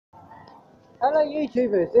Hello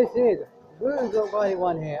YouTubers, this is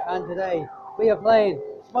Blue.91 here, and today we are playing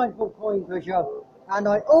Spongebob Coin Pusher, and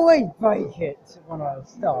I always break it when I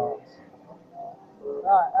start.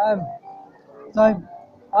 Right, so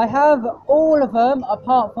I have all of them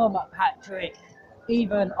apart from Patrick.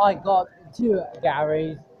 Even I got 2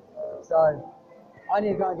 Garys, so I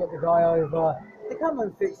need to go and get the guy over to come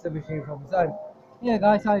and fix the machine for me. So, yeah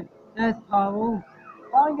guys, so there's Powell.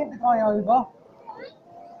 Go and get the guy over.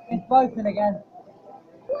 It's broken again.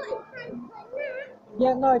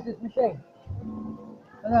 Yeah, no, it's this machine.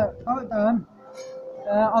 No, hold on.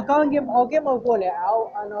 I'll get my wallet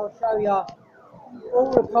out and I'll show you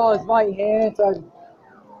all the cars right here. So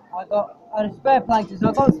I got spare plankton. So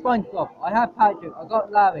I got Spongebob. I have Patrick. I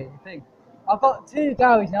got Larry. I think I've got 2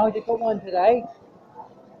 Garys now. I just got 1 today.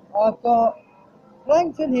 I've got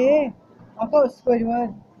Plankton here. I've got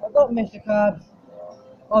Squidward. I've got Mr. Krabs.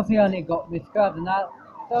 Obviously, I only got Mr. Krabs and that.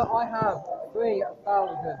 So I have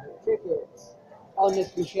 3,000 tickets on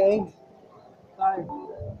this machine.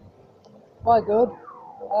 So quite good.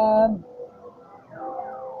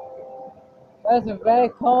 There's a rare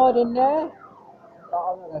card in there, but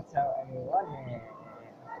I'm not going to tell anyone here.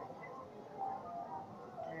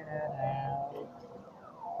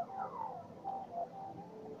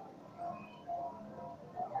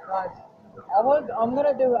 Guys, I'm going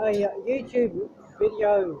to do a YouTube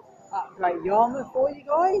video at Great Yarmouth for you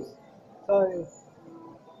guys. So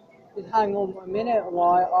just hang on a minute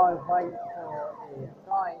while I wait for the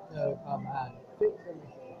guy to come and fix the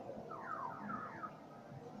machine.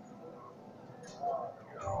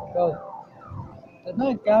 Because there's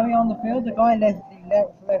no Gary on the field. The guy left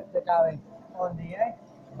the Gary on the edge,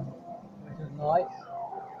 which is nice.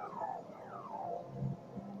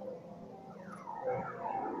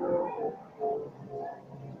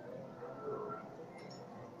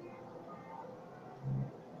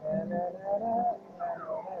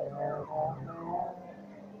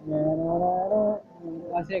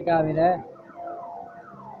 I see a Gary there.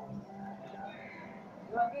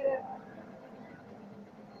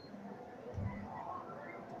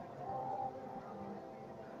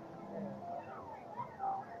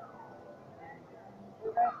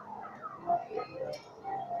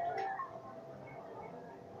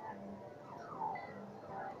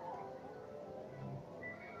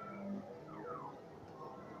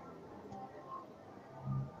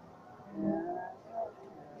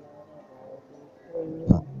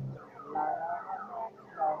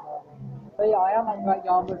 But yeah, I am at Great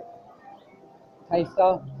Yarmouth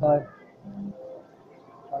taster, so.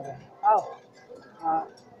 Oh!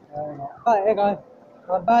 Right, here you go.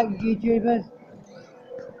 I'm back, YouTubers.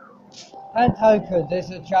 10 tokens, this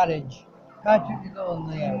is a challenge. Patrick is on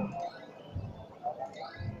the end.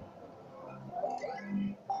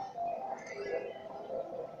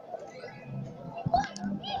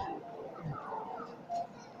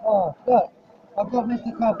 Oh, look. I've got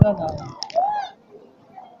Mr. Krabs on that one.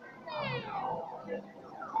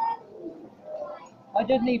 I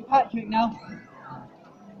just need Patrick now.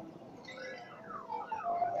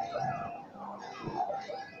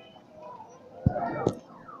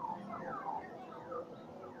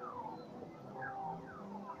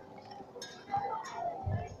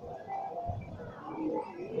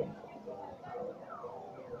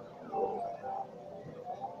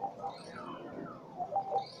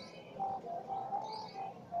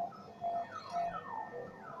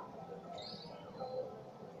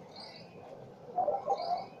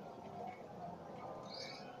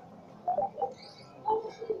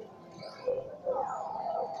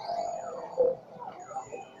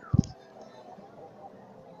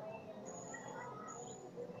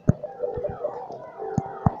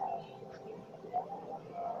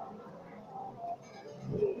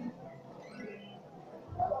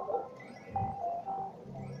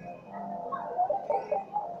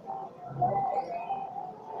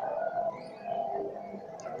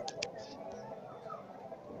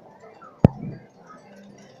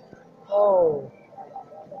 Oh,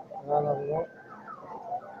 another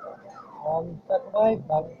one. Step away,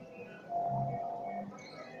 back.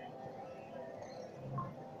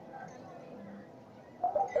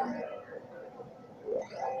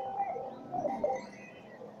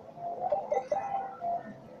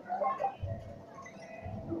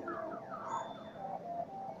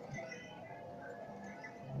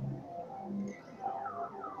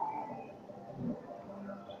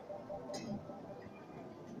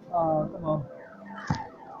 Oh, come on.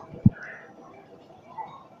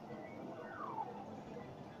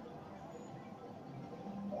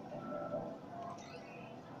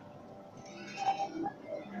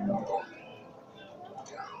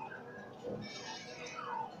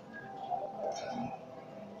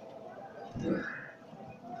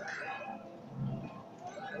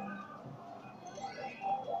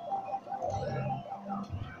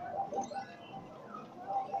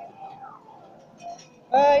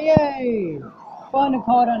 Yay! Final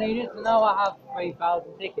card I needed, so now I have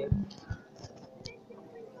 3,000 tickets.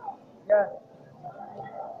 Yeah.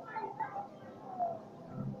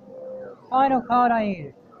 Final card I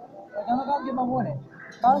needed. I'm gonna go get my wallet.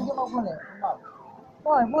 Go get my wallet. Come on.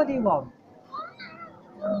 Why? What do you want?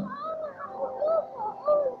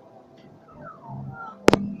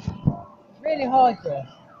 Really hard, Chris.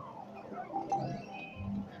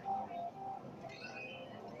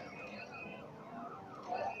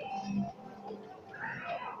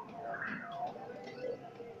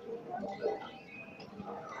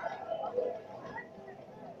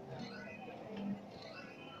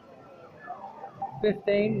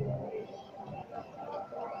 $15.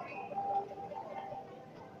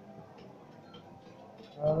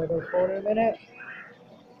 We go 40 a minute.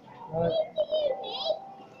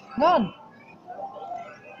 None.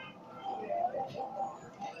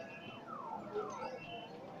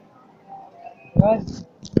 Right.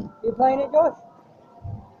 You playing it, Josh?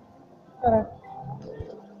 Alright.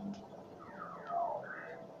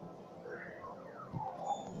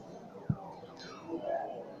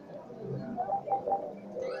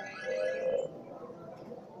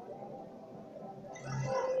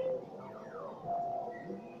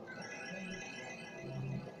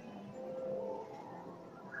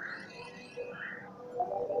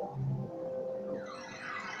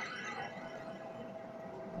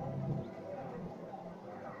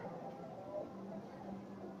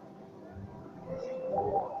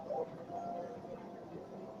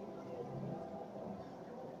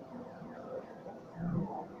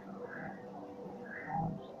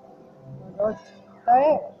 Josh, stay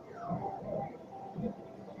it.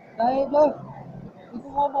 Stay it, Josh. You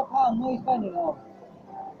can one more pound, no spending it all.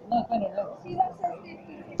 No spending it. See, that says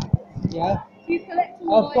 50 tickets. Yeah. Do you collect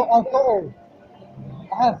all I've got all.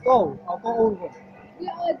 I have all. I've got all of them.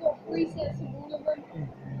 Yeah, I got 3 sets of all of them.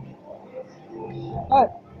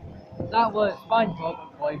 Right. That was Spongebob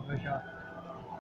and Boy Pusher.